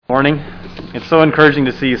Morning. It's so encouraging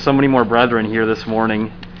to see so many more brethren here this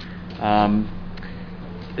morning.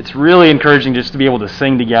 It's really encouraging just to be able to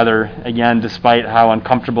sing together again, despite how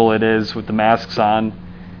uncomfortable it is with the masks on.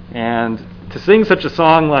 And to sing such a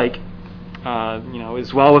song like,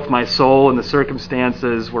 is well with my soul in the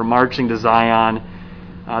circumstances, we're marching to Zion.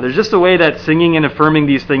 There's just a way that singing and affirming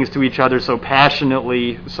these things to each other so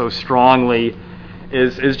passionately, so strongly,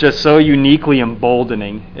 is just so uniquely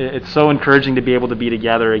emboldening. It's so encouraging to be able to be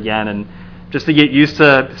together again and just to get used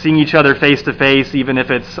to seeing each other face to face, even if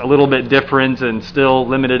it's a little bit different and still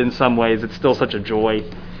limited in some ways. It's still such a joy.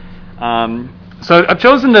 So I've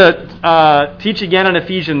chosen to teach again on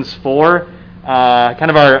Ephesians 4, kind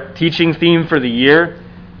of our teaching theme for the year.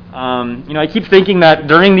 I keep thinking that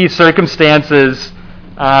during these circumstances,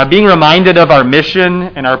 being reminded of our mission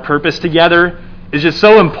and our purpose together is just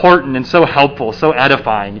so important and so helpful, so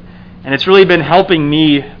edifying. And it's really been helping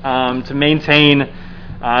me to maintain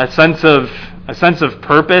a sense of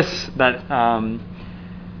purpose that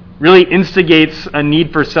really instigates a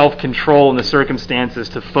need for self-control in the circumstances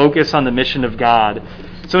to focus on the mission of God.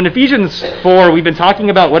 So in Ephesians 4, we've been talking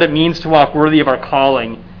about what it means to walk worthy of our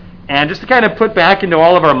calling. And just to kind of put back into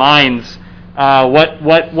all of our minds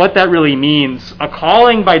what that really means. A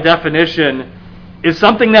calling, by definition, is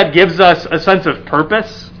something that gives us a sense of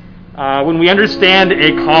purpose. When we understand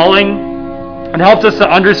a calling, it helps us to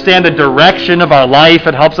understand the direction of our life.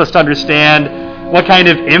 It helps us to understand what kind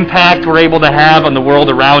of impact we're able to have on the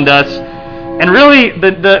world around us. And really,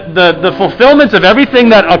 the fulfillment of everything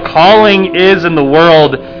that a calling is in the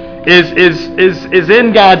world is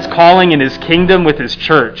in God's calling in His kingdom with His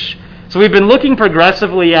church. So we've been looking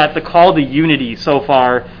progressively at the call to unity so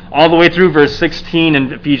far, all the way through verse 16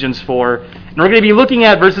 in Ephesians 4. And we're going to be looking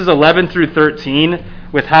at verses 11 through 13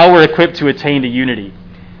 with how we're equipped to attain to unity.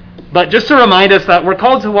 But just to remind us that we're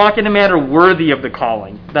called to walk in a manner worthy of the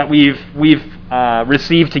calling that we've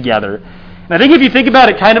received together. And I think if you think about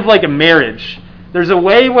it kind of like a marriage, there's a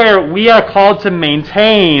way where we are called to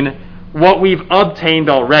maintain what we've obtained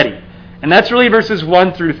already. And that's really verses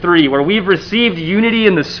 1 through 3, where we've received unity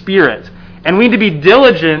in the Spirit. And we need to be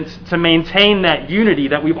diligent to maintain that unity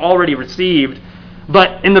that we've already received.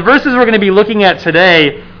 But in the verses we're going to be looking at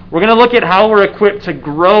today, we're going to look at how we're equipped to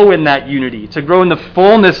grow in that unity, to grow in the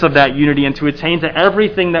fullness of that unity, and to attain to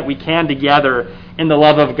everything that we can together in the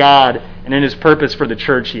love of God and in His purpose for the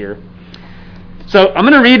church here. So I'm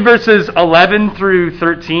going to read verses 11 through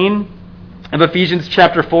 13 of Ephesians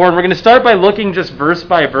chapter 4, and we're going to start by looking just verse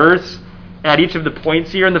by verse at each of the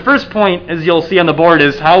points here. And the first point, as you'll see on the board,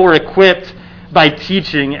 is how we're equipped by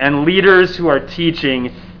teaching and leaders who are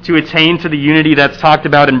teaching to attain to the unity that's talked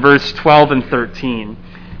about in verse 12 and 13.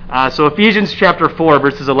 So Ephesians chapter 4,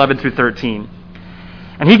 verses 11 through 13.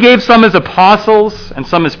 And He gave some as apostles, and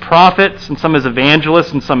some as prophets, and some as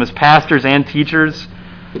evangelists, and some as pastors and teachers,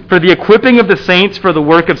 for the equipping of the saints for the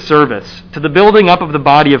work of service, to the building up of the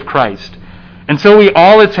body of Christ, until we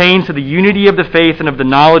all attain to the unity of the faith and of the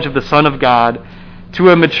knowledge of the Son of God, to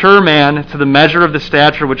a mature man, to the measure of the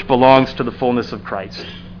stature which belongs to the fullness of Christ.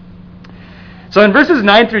 So in verses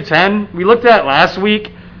 9 through 10, we looked at last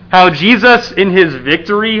week how Jesus, in His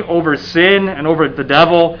victory over sin and over the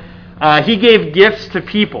devil, He gave gifts to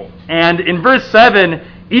people. And in verse 7,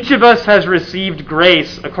 each of us has received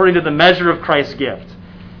grace according to the measure of Christ's gift.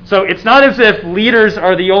 So it's not as if leaders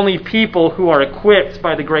are the only people who are equipped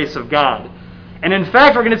by the grace of God. And in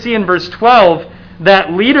fact, we're going to see in verse 12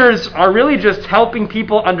 that leaders are really just helping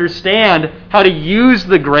people understand how to use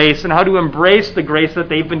the grace and how to embrace the grace that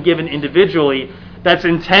they've been given individually that's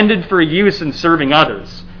intended for use in serving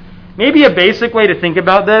others. Maybe a basic way to think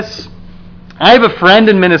about this, I have a friend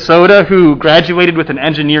in Minnesota who graduated with an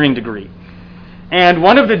engineering degree. And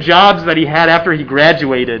one of the jobs that he had after he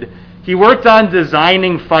graduated, he worked on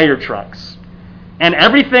designing fire trucks. And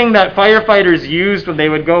everything that firefighters used when they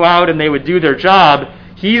would go out and they would do their job,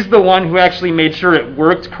 he's the one who actually made sure it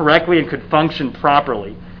worked correctly and could function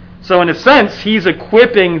properly. So in a sense, he's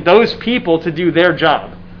equipping those people to do their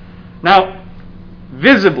job. Now,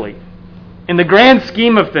 visibly, in the grand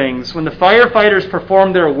scheme of things, when the firefighters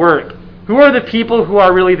perform their work, who are the people who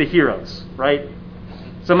are really the heroes, right?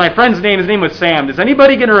 So my friend's his name was Sam. Is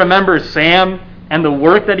anybody going to remember Sam and the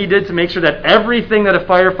work that he did to make sure that everything that a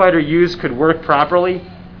firefighter used could work properly?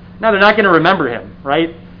 No, they're not going to remember him,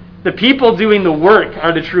 right? The people doing the work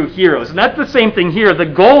are the true heroes. And that's the same thing here. The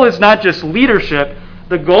goal is not just leadership.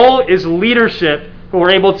 The goal is leadership who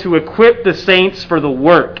are able to equip the saints for the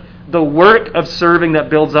work of serving that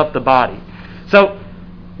builds up the body. So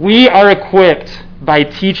we are equipped by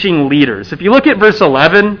teaching leaders. If you look at verse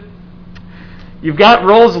 11, you've got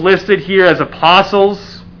roles listed here as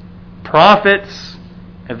apostles, prophets,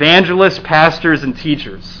 evangelists, pastors, and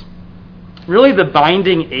teachers. Really the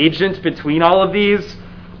binding agent between all of these,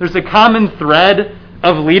 there's a common thread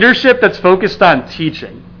of leadership that's focused on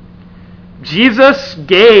teaching. Jesus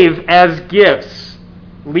gave as gifts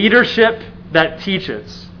leadership that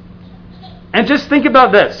teaches. And just think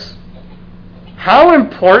about this. How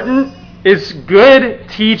important is good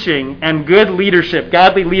teaching and good leadership,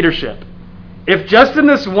 godly leadership, if just in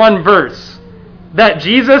this one verse that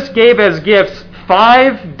Jesus gave as gifts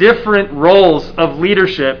 5 different roles of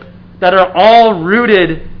leadership that are all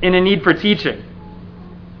rooted in a need for teaching?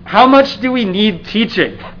 How much do we need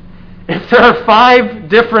teaching if there are 5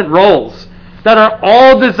 different roles that are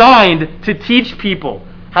all designed to teach people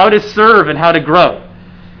how to serve and how to grow?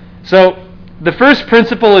 So the first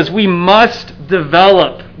principle is we must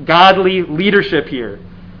develop godly leadership here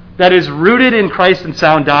that is rooted in Christ and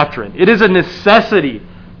sound doctrine. It is a necessity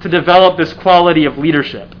to develop this quality of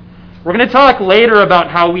leadership. We're going to talk later about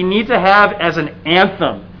how we need to have as an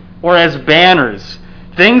anthem or as banners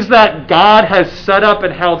things that God has set up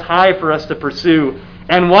and held high for us to pursue.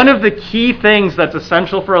 And one of the key things that's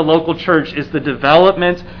essential for a local church is the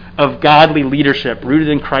development of godly leadership rooted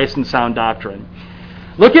in Christ and sound doctrine.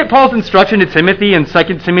 Look at Paul's instruction to Timothy in 2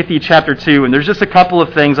 Timothy chapter 2, and there's just a couple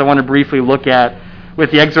of things I want to briefly look at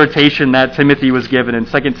with the exhortation that Timothy was given in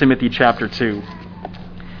 2 Timothy chapter 2.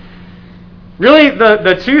 Really,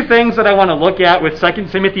 the 2 things that I want to look at with 2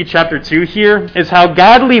 Timothy chapter 2 here is how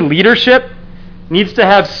godly leadership needs to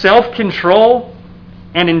have self-control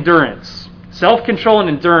and endurance. Self-control and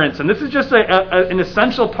endurance. And this is just an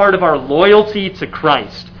essential part of our loyalty to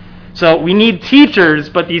Christ. So we need teachers,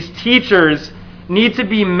 but these teachers need to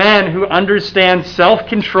be men who understand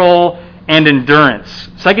self-control and endurance.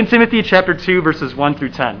 2 Timothy chapter 2, verses 1 through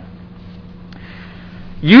 10.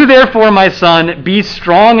 You therefore, my son, be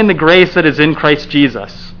strong in the grace that is in Christ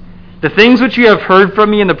Jesus. The things which you have heard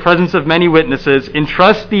from me in the presence of many witnesses,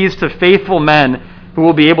 entrust these to faithful men who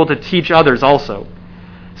will be able to teach others also.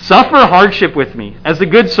 Suffer hardship with me, as a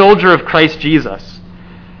good soldier of Christ Jesus.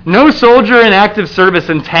 No soldier in active service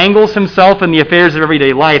entangles himself in the affairs of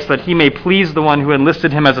everyday life, so that he may please the one who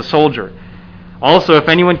enlisted him as a soldier. Also, if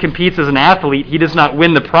anyone competes as an athlete, he does not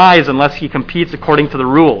win the prize unless he competes according to the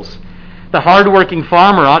rules. The hard-working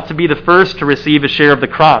farmer ought to be the first to receive a share of the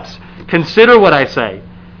crops. Consider what I say,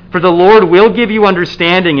 for the Lord will give you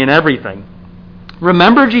understanding in everything.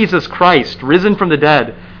 Remember Jesus Christ, risen from the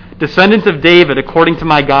dead, descendant of David according to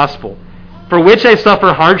my gospel, for which I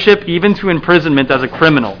suffer hardship even to imprisonment as a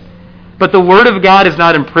criminal. But the word of God is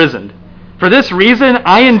not imprisoned. For this reason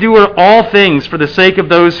I endure all things for the sake of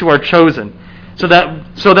those who are chosen, so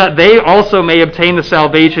that they also may obtain the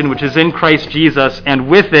salvation which is in Christ Jesus, and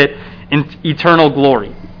with it in eternal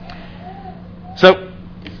glory. So,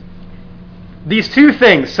 these 2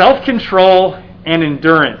 things, self-control and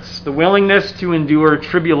endurance, the willingness to endure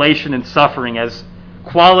tribulation and suffering as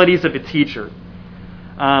qualities of a teacher.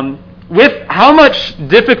 With how much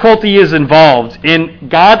difficulty is involved in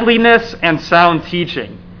godliness and sound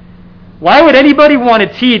teaching, why would anybody want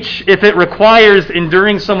to teach if it requires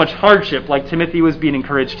enduring so much hardship like Timothy was being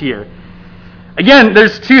encouraged here? Again,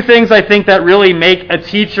 there's 2 things I think that really make a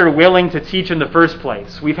teacher willing to teach in the first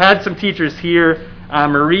place. We've had some teachers here.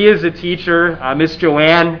 Marie is a teacher. Miss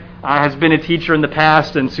Joanne has been a teacher in the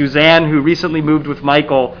past, and Suzanne, who recently moved with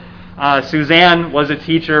Michael, Suzanne was a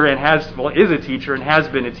teacher and is a teacher and has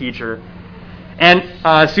been a teacher.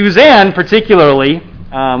 And Suzanne, particularly,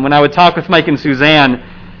 when I would talk with Mike and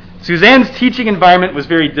Suzanne's teaching environment was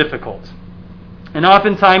very difficult. And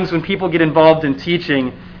oftentimes when people get involved in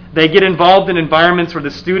teaching, they get involved in environments where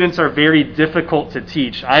the students are very difficult to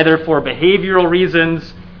teach, either for behavioral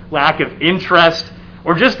reasons, lack of interest,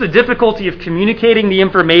 or just the difficulty of communicating the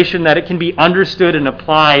information that it can be understood and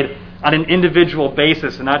applied on an individual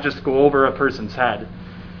basis and not just go over a person's head.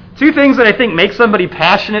 2 things that I think make somebody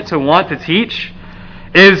passionate to want to teach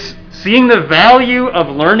is seeing the value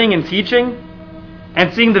of learning and teaching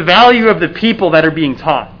and seeing the value of the people that are being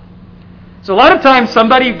taught. So a lot of times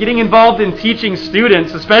somebody getting involved in teaching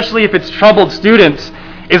students, especially if it's troubled students,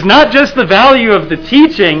 is not just the value of the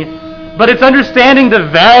teaching, but it's understanding the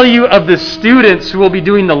value of the students who will be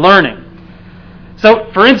doing the learning.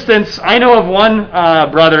 So, for instance, I know of one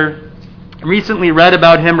brother, recently read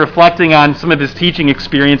about him reflecting on some of his teaching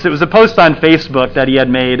experience. It was a post on Facebook that he had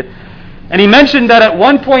made. And he mentioned that at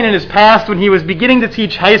one point in his past, when he was beginning to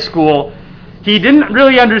teach high school, he didn't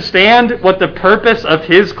really understand what the purpose of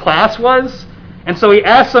his class was. And so he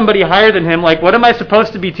asked somebody higher than him, like, what am I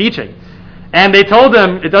supposed to be teaching? And they told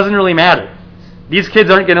him, it doesn't really matter. These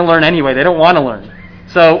kids aren't going to learn anyway. They don't want to learn.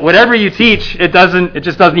 So whatever you teach, it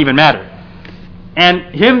just doesn't even matter.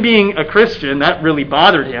 And him being a Christian, that really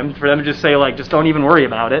bothered him, for them to just say, like, just don't even worry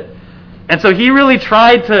about it. And so he really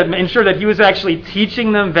tried to ensure that he was actually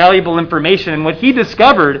teaching them valuable information. And what he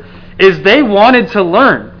discovered is they wanted to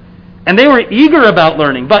learn. And they were eager about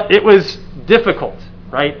learning, but it was difficult,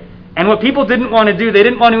 right? And what people didn't want to do, they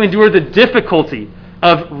didn't want to endure the difficulty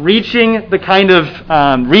of reaching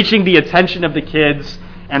the attention of the kids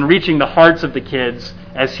and reaching the hearts of the kids,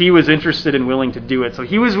 as he was interested and willing to do it. So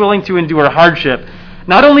he was willing to endure hardship,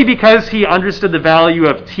 not only because he understood the value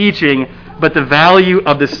of teaching, but the value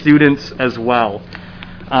of the students as well.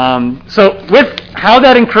 So with how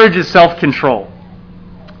that encourages self-control,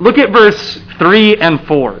 look at verse 3 and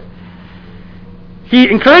 4. He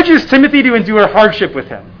encourages Timothy to endure hardship with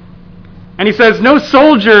him. And he says, no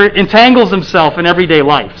soldier entangles himself in everyday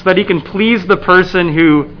life so that he can please the person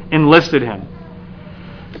who enlisted him.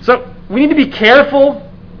 So we need to be careful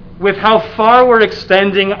with how far we're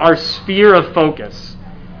extending our sphere of focus.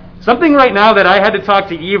 Something right now that I had to talk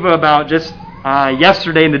to Eva about just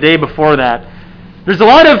yesterday and the day before that. There's a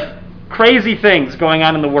lot of crazy things going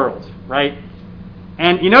on in the world, right?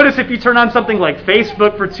 And you notice if you turn on something like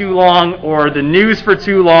Facebook for too long or the news for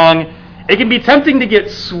too long, it can be tempting to get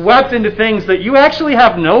swept into things that you actually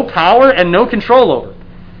have no power and no control over.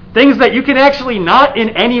 Things that you can actually not in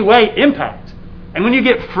any way impact. And when you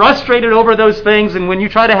get frustrated over those things and when you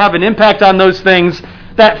try to have an impact on those things,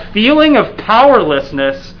 that feeling of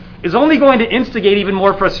powerlessness is only going to instigate even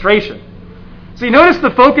more frustration. So you notice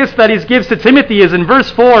the focus that he gives to Timothy is in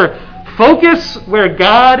verse 4, focus where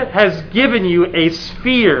God has given you a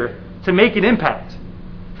sphere to make an impact.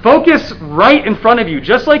 Focus right in front of you,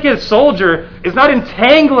 just like a soldier is not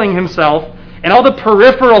entangling himself in all the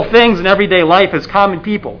peripheral things in everyday life as common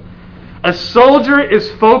people. A soldier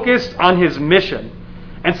is focused on his mission.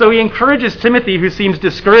 And so he encourages Timothy, who seems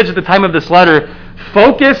discouraged at the time of this letter,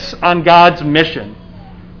 focus on God's mission.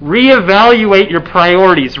 Reevaluate your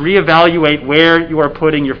priorities. Reevaluate where you are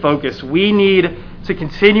putting your focus. We need to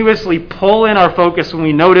continuously pull in our focus when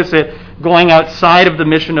we notice it going outside of the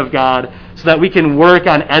mission of God so that we can work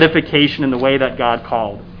on edification in the way that God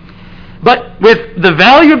called. But with the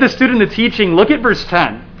value of the student in the teaching, look at verse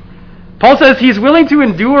 10. Paul says he's willing to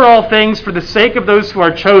endure all things for the sake of those who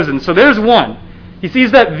are chosen. So there's one. He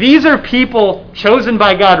sees that these are people chosen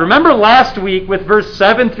by God. Remember last week with verse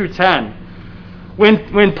 7 through 10,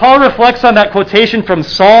 when Paul reflects on that quotation from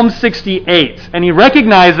Psalm 68, and he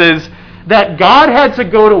recognizes that God had to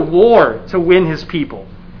go to war to win his people.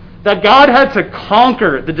 That God had to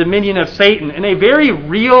conquer the dominion of Satan in a very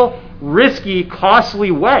real, risky,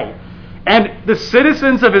 costly way. And the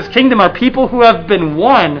citizens of his kingdom are people who have been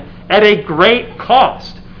won at a great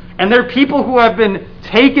cost. And they're people who have been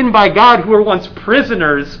taken by God who were once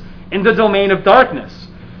prisoners in the domain of darkness.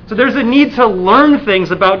 So there's a need to learn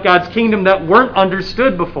things about God's kingdom that weren't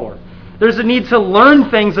understood before. There's a need to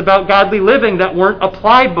learn things about godly living that weren't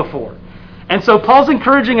applied before. And so Paul's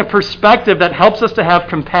encouraging a perspective that helps us to have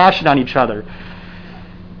compassion on each other.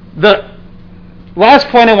 The last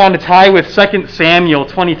point I want to tie with 2 Samuel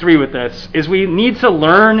 23 with this is we need to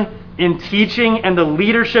learn in teaching and the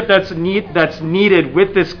leadership that's needed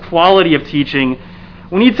with this quality of teaching.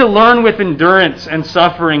 We need to learn with endurance and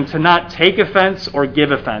suffering to not take offense or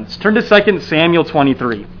give offense. Turn to 2 Samuel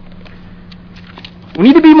 23. We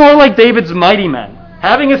need to be more like David's mighty men,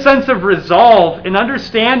 having a sense of resolve in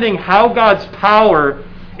understanding how God's power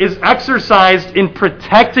is exercised in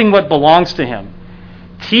protecting what belongs to him.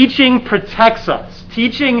 Teaching protects us.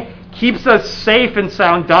 Teaching keeps us safe in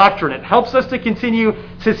sound doctrine. It helps us to continue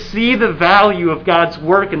to see the value of God's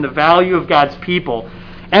work and the value of God's people.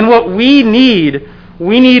 And what we need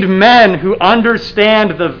men who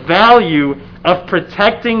understand the value of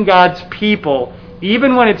protecting God's people,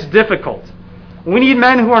 even when it's difficult. We need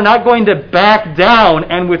men who are not going to back down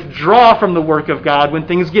and withdraw from the work of God when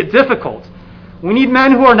things get difficult. We need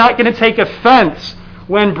men who are not going to take offense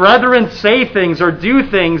when brethren say things or do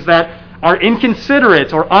things that are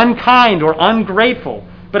inconsiderate or unkind or ungrateful,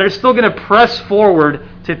 but are still going to press forward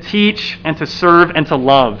to teach and to serve and to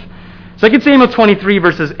love. 2 Samuel 23,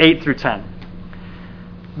 verses 8 through 10.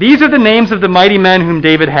 These are the names of the mighty men whom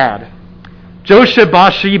David had.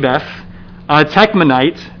 Josheb-Bashebeth, a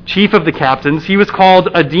Techmanite, chief of the captains. He was called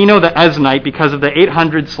Adino the Eznite because of the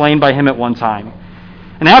 800 slain by him at one time.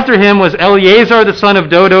 And after him was Eleazar the son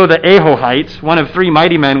of Dodo the Ahohite, one of 3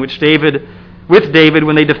 mighty men with David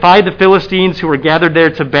when they defied the Philistines who were gathered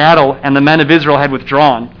there to battle, and the men of Israel had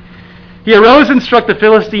withdrawn. He arose and struck the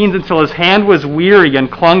Philistines until his hand was weary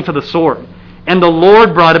and clung to the sword. And the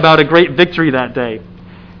Lord brought about a great victory that day.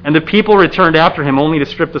 And the people returned after him only to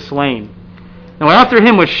strip the slain. Now after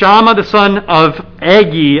him was Shammah the son of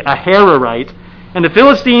Agi, a Hararite. And the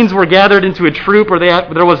Philistines were gathered into a troop where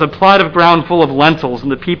there was a plot of ground full of lentils,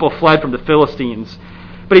 and the people fled from the Philistines.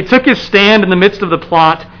 But he took his stand in the midst of the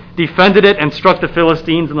plot, defended it, and struck the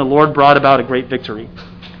Philistines, and the Lord brought about a great victory.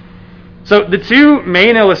 So the two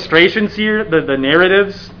main illustrations here, the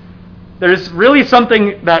narratives, there's really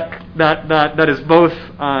something that is both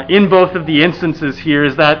in both of the instances here,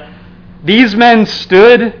 is that these men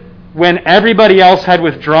stood when everybody else had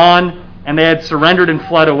withdrawn and they had surrendered and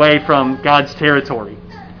fled away from God's territory.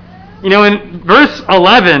 In verse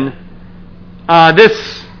 11,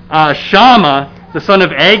 this Shammah, the son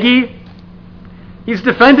of Agi, he's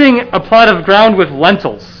defending a plot of ground with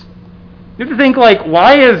lentils. You have to think,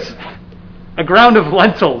 why is a ground of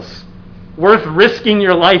lentils worth risking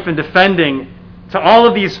your life and defending to all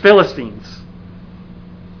of these Philistines?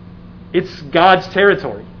 It's God's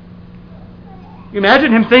territory. You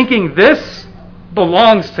imagine him thinking, this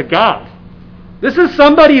belongs to God. This is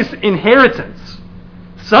somebody's inheritance.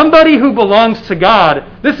 Somebody who belongs to God,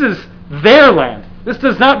 this is their land. This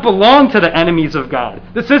does not belong to the enemies of God.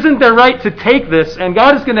 This isn't their right to take this, and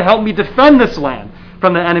God is going to help me defend this land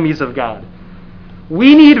from the enemies of God.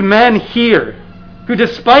 We need men here who,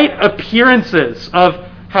 despite appearances of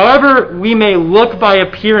however we may look by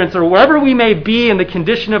appearance or wherever we may be in the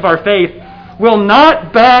condition of our faith, will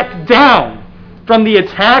not back down from the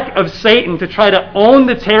attack of Satan to try to own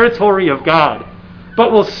the territory of God,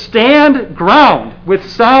 but will stand ground with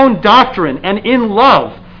sound doctrine and in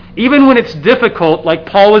love, even when it's difficult, like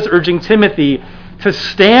Paul was urging Timothy, to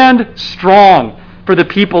stand strong for the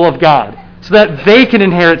people of God so that they can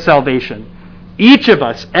inherit salvation. Each of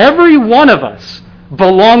us, every one of us,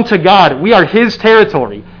 belong to God. We are His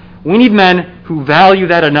territory. We need men who value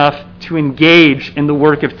that enough to engage in the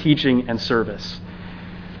work of teaching and service.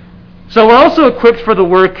 So we're also equipped for the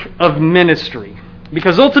work of ministry,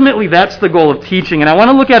 because ultimately that's the goal of teaching. And I want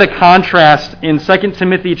to look at a contrast in 2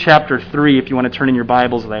 Timothy chapter 3, if you want to turn in your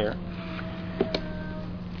Bibles there.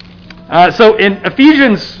 So in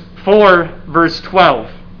Ephesians 4, verse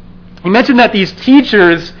 12, he mentioned that these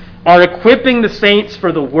teachers are equipping the saints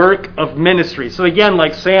for the work of ministry. So again,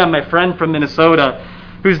 like Sam, my friend from Minnesota,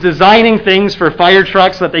 who's designing things for fire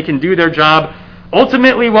trucks so that they can do their job,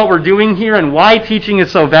 ultimately what we're doing here and why teaching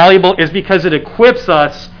is so valuable is because it equips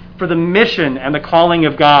us for the mission and the calling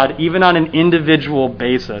of God, even on an individual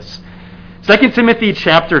basis. 2 Timothy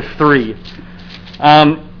chapter 3.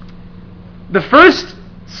 The first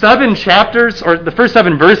 7 chapters, or the first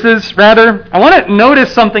 7 verses, rather, I want to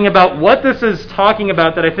notice something about what this is talking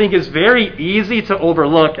about that I think is very easy to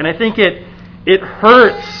overlook, and I think it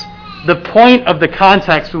hurts the point of the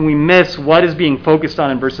context when we miss what is being focused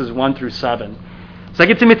on in verses 1 through 7.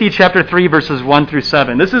 2 Timothy chapter 3, verses 1 through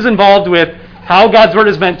 7. This is involved with how God's Word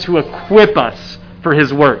is meant to equip us for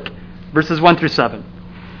His work. Verses 1 through 7.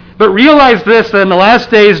 But realize this, that in the last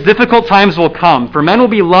days difficult times will come, for men will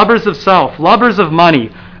be lovers of self, lovers of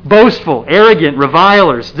money, boastful, arrogant,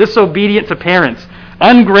 revilers, disobedient to parents,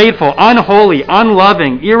 ungrateful, unholy,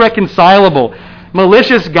 unloving, irreconcilable,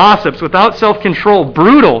 malicious gossips, without self-control,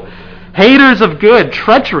 brutal, haters of good,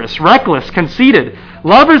 treacherous, reckless, conceited,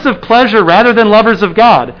 lovers of pleasure rather than lovers of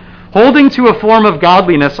God, holding to a form of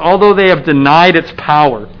godliness, although they have denied its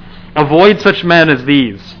power. Avoid such men as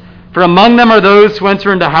these. For among them are those who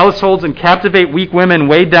enter into households and captivate weak women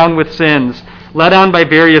weighed down with sins, led on by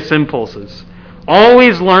various impulses,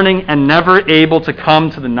 always learning and never able to come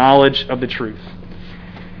to the knowledge of the truth.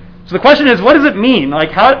 So the question is, what does it mean?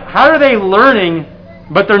 How are they learning,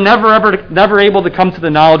 but they're never able to come to the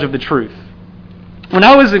knowledge of the truth? When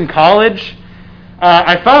I was in college,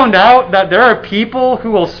 I found out that there are people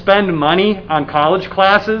who will spend money on college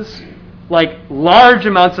classes, like large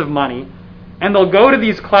amounts of money, and they'll go to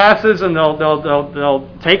these classes and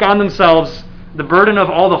they'll take on themselves the burden of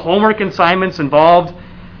all the homework assignments involved,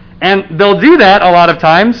 and they'll do that a lot of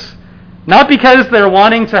times, not because they're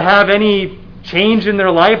wanting to have any change in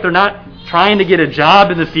their life, they're not trying to get a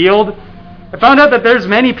job in the field. I found out that there's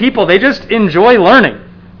many people, they just enjoy learning,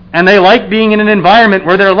 and they like being in an environment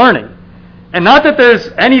where they're learning. And not that there's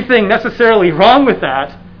anything necessarily wrong with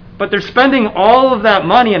that, but they're spending all of that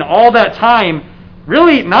money and all that time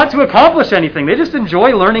really not to accomplish anything. They just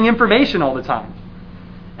enjoy learning information all the time.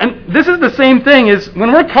 And this is the same thing, is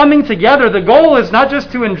when we're coming together, the goal is not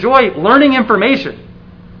just to enjoy learning information.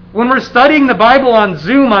 When we're studying the Bible on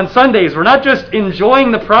Zoom on Sundays, we're not just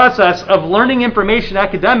enjoying the process of learning information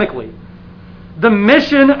academically. The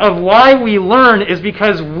mission of why we learn is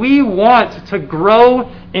because we want to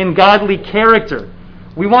grow in godly character.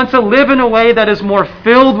 We want to live in a way that is more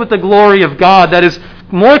filled with the glory of God, that is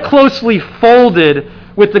more closely folded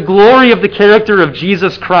with the glory of the character of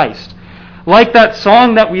Jesus Christ. Like that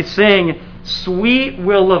song that we sing, Sweet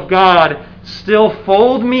will of God, still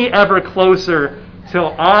fold me ever closer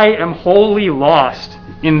till I am wholly lost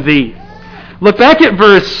in thee. Look back at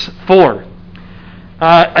verse 4.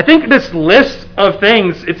 I think this list of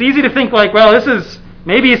things, it's easy to think like, well,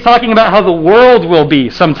 maybe he's talking about how the world will be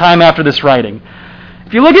sometime after this writing.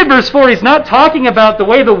 If you look at verse 4, he's not talking about the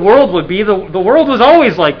way the world would be. The world was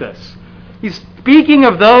always like this. He's speaking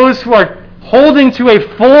of those who are holding to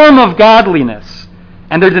a form of godliness,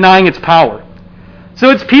 and they're denying its power. So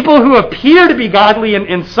it's people who appear to be godly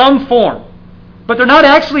in some form, but they're not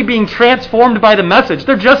actually being transformed by the message.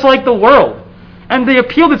 They're just like the world. And the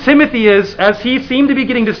appeal to Timothy is, as he seemed to be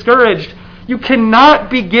getting discouraged, you cannot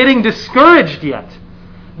be getting discouraged yet.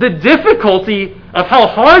 The difficulty of how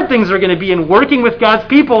hard things are going to be in working with God's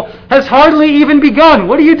people has hardly even begun.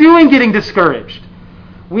 What are you doing getting discouraged?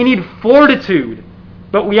 We need fortitude,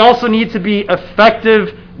 but we also need to be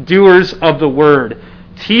effective doers of the word.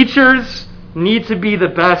 Teachers need to be the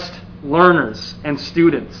best learners and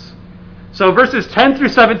students. So verses 10 through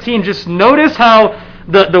 17, just notice how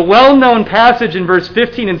the well-known passage in verse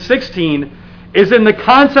 15 and 16 is in the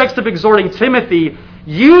context of exhorting Timothy.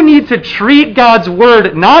 You need to treat God's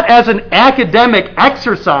word not as an academic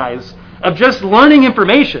exercise of just learning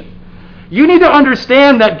information. You need to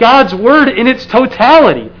understand that God's word in its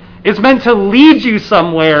totality is meant to lead you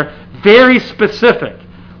somewhere very specific.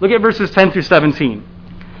 Look at verses 10 through 17.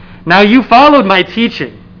 Now you followed my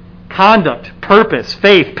teaching, conduct, purpose,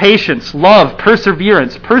 faith, patience, love,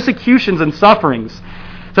 perseverance, persecutions and sufferings,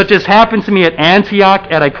 such as happened to me at Antioch,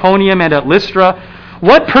 at Iconium, and at Lystra.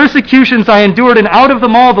 What persecutions I endured, and out of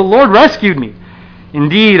them all the Lord rescued me.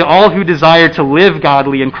 Indeed, all who desire to live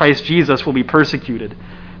godly in Christ Jesus will be persecuted.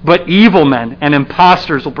 But evil men and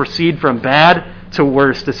impostors will proceed from bad to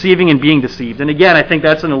worse, deceiving and being deceived. And again, I think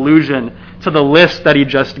that's an allusion to the list that he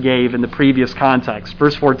just gave in the previous context.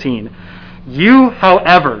 Verse 14. You,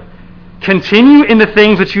 however, continue in the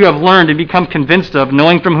things which you have learned and become convinced of,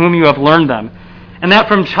 knowing from whom you have learned them, and that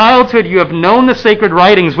from childhood you have known the sacred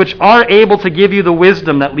writings, which are able to give you the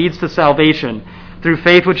wisdom that leads to salvation through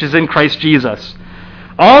faith which is in Christ Jesus.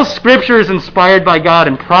 All Scripture is inspired by God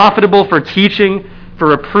and profitable for teaching, for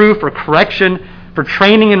reproof, for correction, for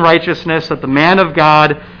training in righteousness, that the man of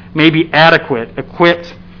God may be adequate,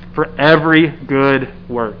 equipped for every good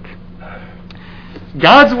work.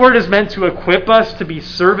 God's word is meant to equip us to be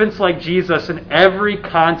servants like Jesus in every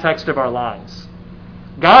context of our lives.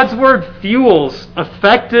 God's word fuels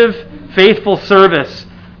effective, faithful service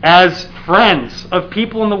as friends of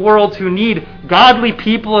people in the world who need godly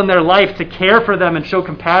people in their life to care for them and show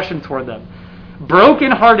compassion toward them.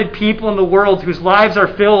 Broken-hearted people in the world whose lives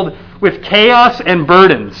are filled with chaos and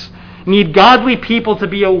burdens need godly people to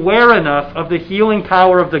be aware enough of the healing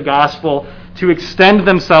power of the gospel to extend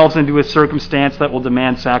themselves into a circumstance that will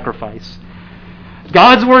demand sacrifice.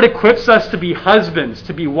 God's word equips us to be husbands,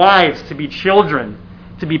 to be wives, to be children,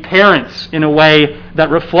 to be parents in a way that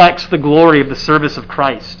reflects the glory of the service of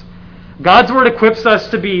Christ. God's word equips us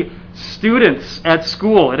to be students at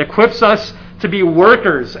school. It equips us to be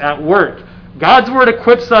workers at work. God's word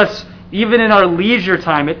equips us even in our leisure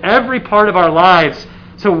time, at every part of our lives,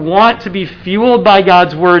 to want to be fueled by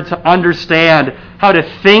God's word, to understand how to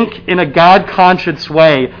think in a God-conscious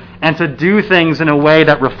way and to do things in a way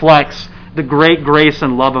that reflects the great grace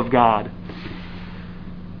and love of God.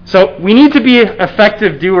 So we need to be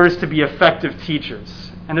effective doers to be effective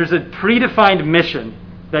teachers. And there's a predefined mission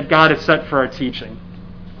that God has set for our teaching.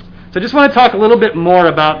 So I just want to talk a little bit more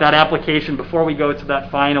about that application before we go to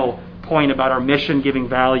that final point about our mission giving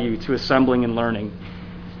value to assembling and learning.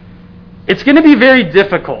 It's going to be very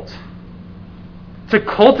difficult to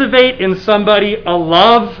cultivate in somebody a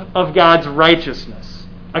love of God's righteousness,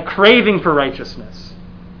 a craving for righteousness,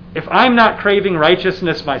 if I'm not craving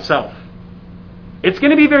righteousness myself. It's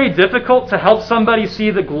going to be very difficult to help somebody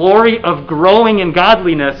see the glory of growing in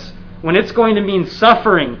godliness when it's going to mean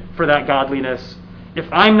suffering for that godliness if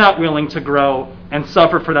I'm not willing to grow and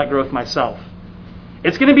suffer for that growth myself.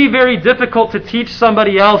 It's going to be very difficult to teach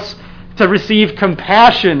somebody else to receive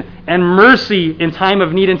compassion and mercy in time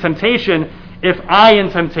of need and temptation if I,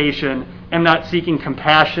 in temptation, am not seeking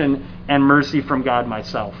compassion and mercy from God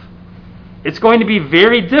myself. It's going to be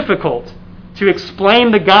very difficult to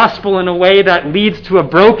explain the gospel in a way that leads to a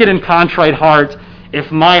broken and contrite heart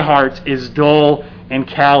if my heart is dull and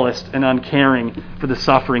calloused and uncaring for the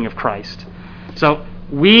suffering of Christ. So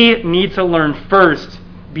we need to learn first,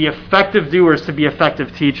 be effective doers to be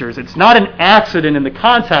effective teachers. It's not an accident in the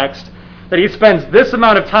context that he spends this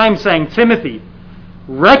amount of time saying, Timothy,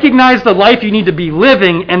 recognize the life you need to be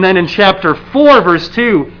living, and then in chapter 4, verse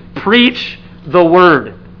 2, preach the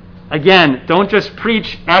word. Again, don't just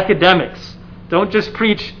preach academics. Don't just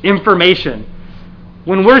preach information.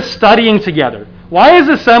 When we're studying together, why is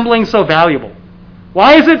assembling so valuable?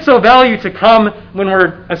 Why is it so valuable to come when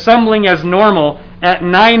we're assembling as normal at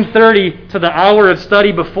 9:30 to the hour of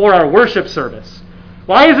study before our worship service?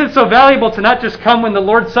 Why is it so valuable to not just come when the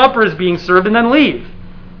Lord's Supper is being served and then leave?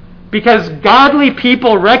 Because godly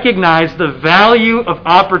people recognize the value of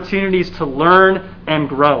opportunities to learn and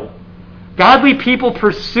grow. Godly people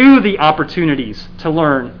pursue the opportunities to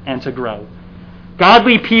learn and to grow.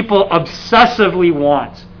 Godly people obsessively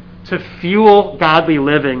want to fuel godly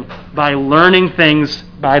living by learning things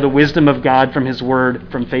by the wisdom of God from His Word,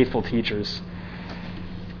 from faithful teachers.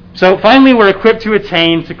 So finally, we're equipped to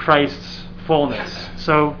attain to Christ's fullness.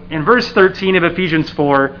 So in verse 13 of Ephesians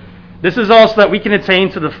 4, this is also that we can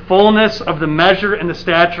attain to the fullness of the measure and the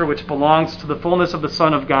stature which belongs to the fullness of the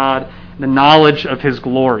Son of God, the knowledge of His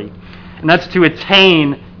glory. And that's to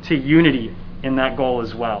attain to unity in that goal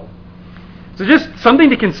as well. So just something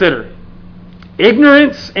to consider.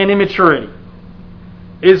 Ignorance and immaturity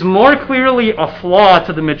is more clearly a flaw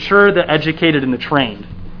to the mature, the educated, and the trained.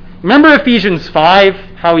 Remember Ephesians 5,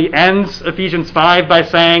 how he ends Ephesians 5 by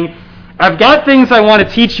saying, I've got things I want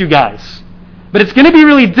to teach you guys, but it's going to be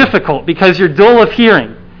really difficult because you're dull of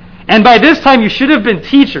hearing. And by this time you should have been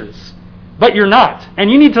teachers, but you're not.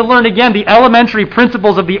 And you need to learn again the elementary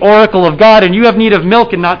principles of the oracle of God, and you have need of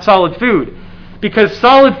milk and not solid food. Because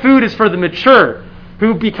solid food is for the mature,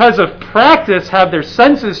 who because of practice have their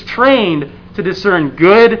senses trained to discern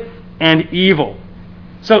good and evil.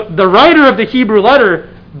 So the writer of the Hebrew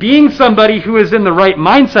letter, being somebody who is in the right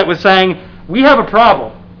mindset, was saying, we have a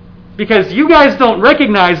problem. Because you guys don't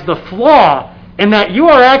recognize the flaw in that you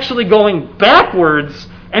are actually going backwards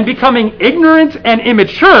and becoming ignorant and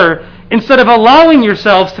immature instead of allowing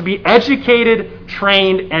yourselves to be educated,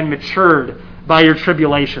 trained, and matured by your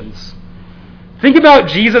tribulations. Think about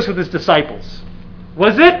Jesus with his disciples.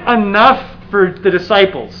 Was it enough for the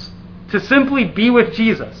disciples to simply be with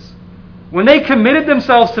Jesus? When they committed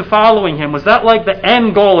themselves to following him, was that like the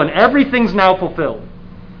end goal and everything's now fulfilled?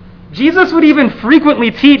 Jesus would even frequently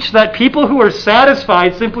teach that people who are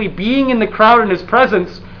satisfied simply being in the crowd in his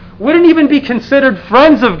presence wouldn't even be considered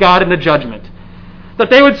friends of God in the judgment. That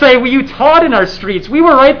they would say, well, you taught in our streets. We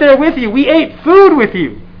were right there with you. We ate food with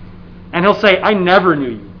you. And he'll say, I never knew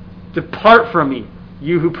you. Depart from me,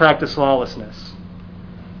 you who practice lawlessness.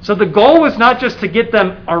 So the goal was not just to get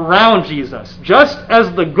them around Jesus, just as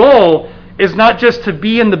the goal is not just to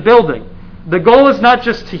be in the building. The goal is not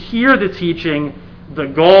just to hear the teaching. The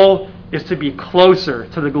goal is to be closer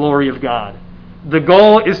to the glory of God. The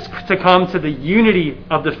goal is to come to the unity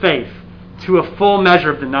of the faith, to a full measure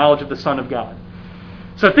of the knowledge of the Son of God.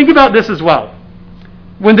 So think about this as well.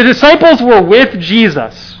 When the disciples were with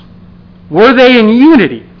Jesus, were they in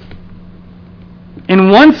unity? In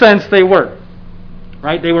one sense, they were.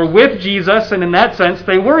 Right? They were with Jesus, and in that sense,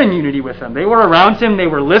 they were in unity with him. They were around him, they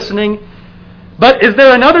were listening. But is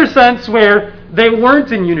there another sense where they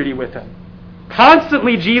weren't in unity with him?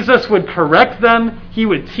 Constantly, Jesus would correct them, he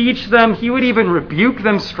would teach them, he would even rebuke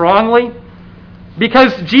them strongly.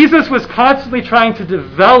 Because Jesus was constantly trying to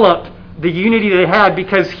develop the unity they had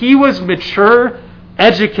because he was mature,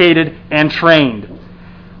 educated, and trained.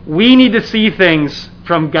 We need to see things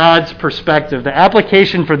from God's perspective. The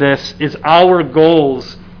application for this is our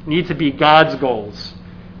goals need to be God's goals.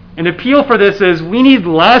 An appeal for this is we need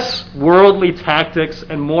less worldly tactics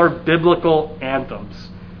and more biblical anthems.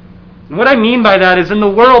 And what I mean by that is in the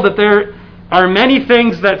world that there are many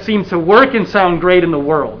things that seem to work and sound great in the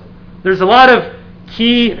world. There's a lot of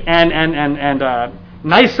key and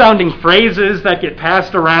nice-sounding phrases that get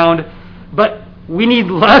passed around, but we need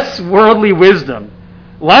less worldly wisdom.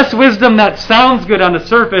 Less wisdom that sounds good on the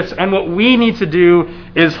surface, and what we need to do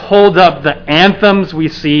is hold up the anthems we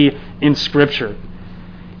see in Scripture.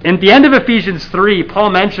 In the end of Ephesians 3,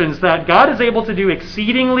 Paul mentions that God is able to do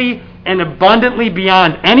exceedingly and abundantly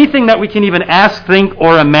beyond anything that we can even ask, think,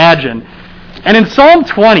 or imagine. And in Psalm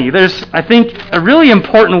 20, there's, I think, a really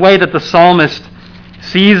important way that the psalmist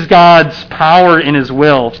sees God's power in his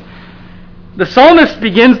will. The psalmist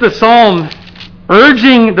begins the psalm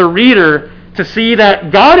urging the reader to see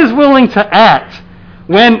that God is willing to act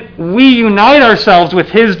when we unite ourselves with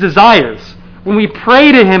his desires, when we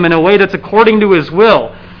pray to him in a way that's according to his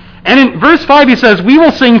will. And in verse 5 he says, we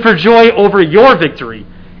will sing for joy over your victory,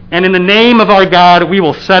 and in the name of our God we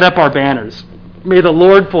will set up our banners. May the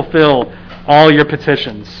Lord fulfill all your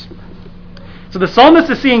petitions. So the psalmist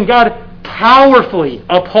is seeing God powerfully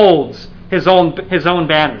upholds his own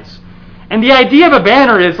banners. And the idea of a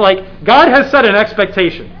banner is like God has set an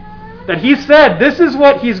expectation. That he said this is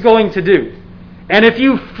what he's going to do. And if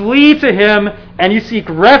you flee to him and you seek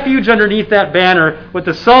refuge underneath that banner, what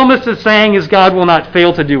the psalmist is saying is God will not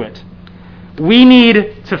fail to do it. We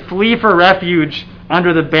need to flee for refuge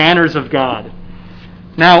under the banners of God.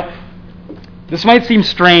 Now, this might seem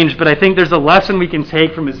strange, but I think there's a lesson we can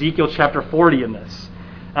take from Ezekiel chapter 40 in this.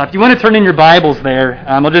 If you want to turn in your Bibles there,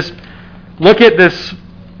 I'll just look at this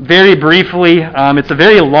very briefly. It's a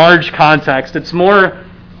very large context. It's more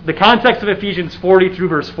the context of Ephesians 40 through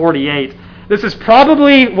verse 48. This is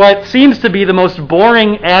probably what seems to be the most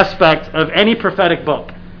boring aspect of any prophetic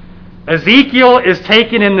book. Ezekiel is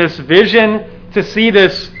taken in this vision to see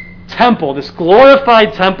this temple, this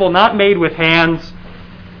glorified temple not made with hands.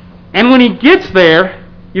 And when he gets there,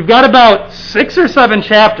 you've got about 6 or 7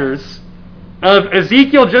 chapters of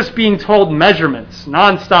Ezekiel just being told measurements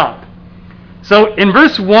nonstop. So in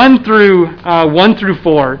verse 1 through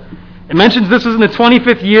 4, it mentions this was in the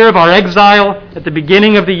 25th year of our exile, at the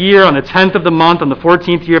beginning of the year, on the 10th of the month, on the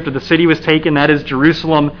 14th year after the city was taken, that is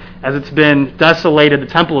Jerusalem, as it's been desolated, the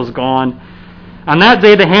temple is gone. On that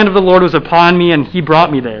day the hand of the Lord was upon me, and he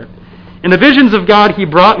brought me there. In the visions of God, he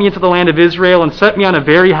brought me into the land of Israel and set me on a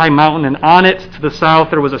very high mountain, and on it, to the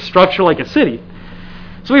south, there was a structure like a city.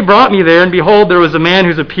 So he brought me there, and behold, there was a man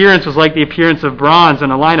whose appearance was like the appearance of bronze,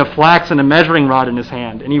 and a line of flax and a measuring rod in his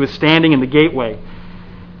hand, and he was standing in the gateway.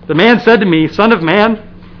 The man said to me, Son of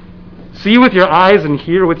man, see with your eyes and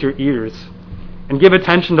hear with your ears, and give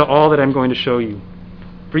attention to all that I'm going to show you.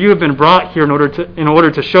 For you have been brought here in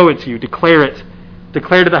order to show it to you, declare it.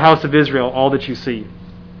 Declare to the house of Israel all that you see.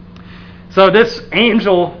 So this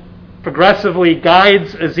angel progressively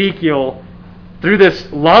guides Ezekiel through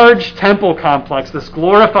this large temple complex, this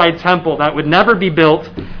glorified temple that would never be built,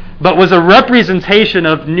 but was a representation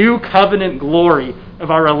of new covenant glory of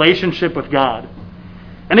our relationship with God.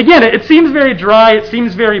 And again, it seems very dry, it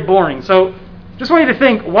seems very boring. So just want you to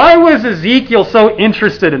think, why was Ezekiel so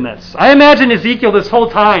interested in this? I imagine Ezekiel this whole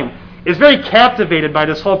time is very captivated by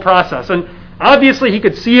this whole process. And obviously he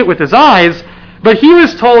could see it with his eyes, but he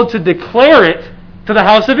was told to declare it to the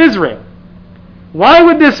house of Israel. Why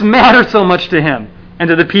would this matter so much to him and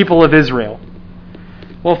to the people of Israel?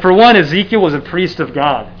 Well, for one, Ezekiel was a priest of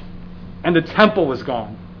God, and the temple was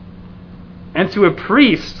gone. And to a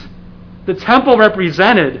priest, the temple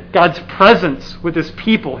represented God's presence with his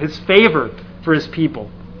people, his favor for his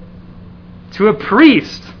people. To a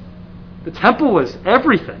priest, the temple was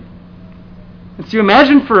everything. And so you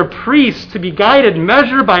imagine for a priest to be guided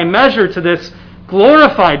measure by measure to this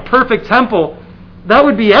glorified, perfect temple, that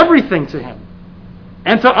would be everything to him.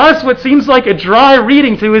 And to us, what seems like a dry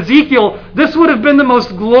reading, to Ezekiel, this would have been the most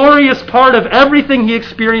glorious part of everything he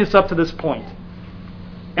experienced up to this point.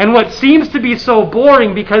 And what seems to be so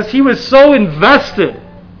boring, because he was so invested,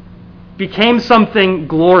 became something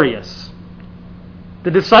glorious.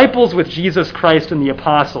 The disciples with Jesus Christ and the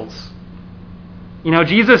apostles.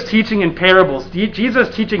 Jesus teaching in parables,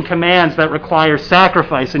 Jesus teaching commands that require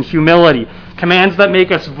sacrifice and humility, commands that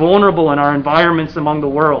make us vulnerable in our environments among the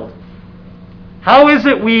world. How is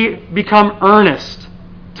it we become earnest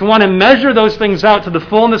to want to measure those things out to the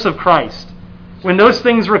fullness of Christ when those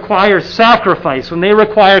things require sacrifice, when they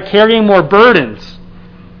require carrying more burdens?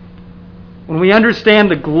 When we understand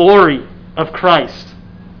the glory of Christ,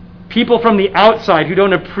 people from the outside who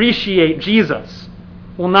don't appreciate Jesus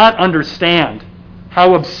will not understand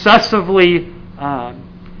how obsessively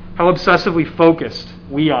focused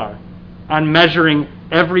we are on measuring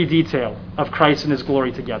every detail of Christ and his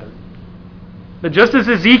glory together. But just as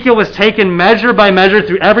Ezekiel was taken measure by measure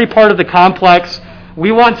through every part of the complex,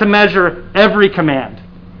 we want to measure every command.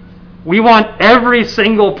 We want every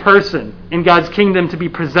single person in God's kingdom to be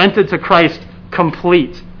presented to Christ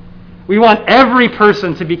complete. We want every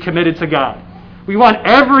person to be committed to God. We want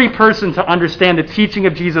every person to understand the teaching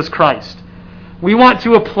of Jesus Christ. We want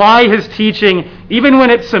to apply his teaching even when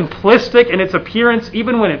it's simplistic in its appearance,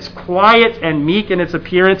 even when it's quiet and meek in its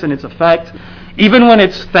appearance and its effect, even when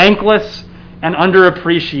it's thankless and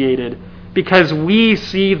underappreciated, because we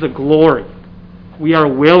see the glory. We are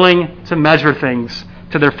willing to measure things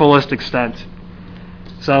to their fullest extent.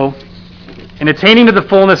 So, in attaining to the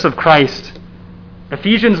fullness of Christ,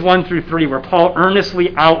 Ephesians 1 through 3, where Paul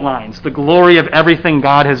earnestly outlines the glory of everything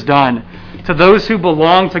God has done, to those who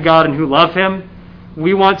belong to God and who love him,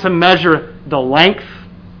 we want to measure the length,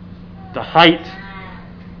 the height,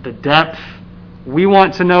 the depth. We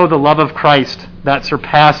want to know the love of Christ that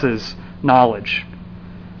surpasses knowledge.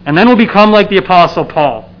 And then we'll become like the Apostle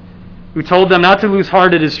Paul, who told them not to lose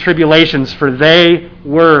heart at his tribulations, for they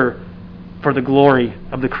were for the glory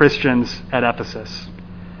of the Christians at Ephesus.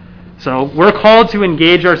 So we're called to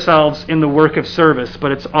engage ourselves in the work of service,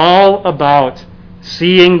 but it's all about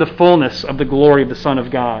seeing the fullness of the glory of the Son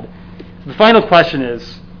of God. The final question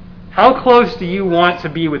is, how close do you want to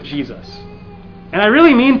be with Jesus? And I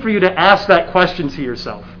really mean for you to ask that question to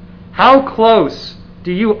yourself. How close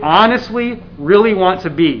do you honestly really want to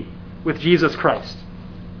be with Jesus Christ?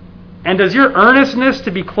 And does your earnestness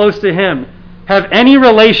to be close to Him have any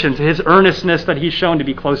relation to His earnestness that He's shown to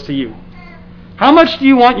be close to you? How much do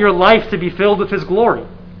you want your life to be filled with His glory?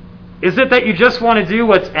 Is it that you just want to do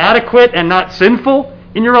what's adequate and not sinful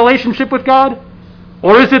in your relationship with God?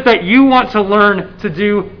 Or is it that you want to learn to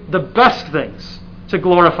do the best things to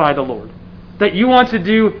glorify the Lord? That you want to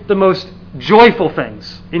do the most joyful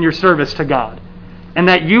things in your service to God? And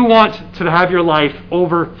that you want to have your life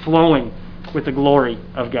overflowing with the glory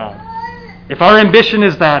of God? If our ambition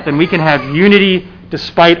is that, then we can have unity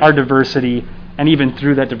despite our diversity, and even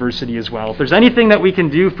through that diversity as well. If there's anything that we can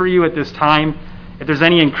do for you at this time, if there's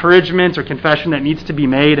any encouragement or confession that needs to be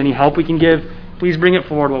made, any help we can give, please bring it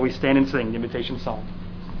forward while we stand and sing the invitation song.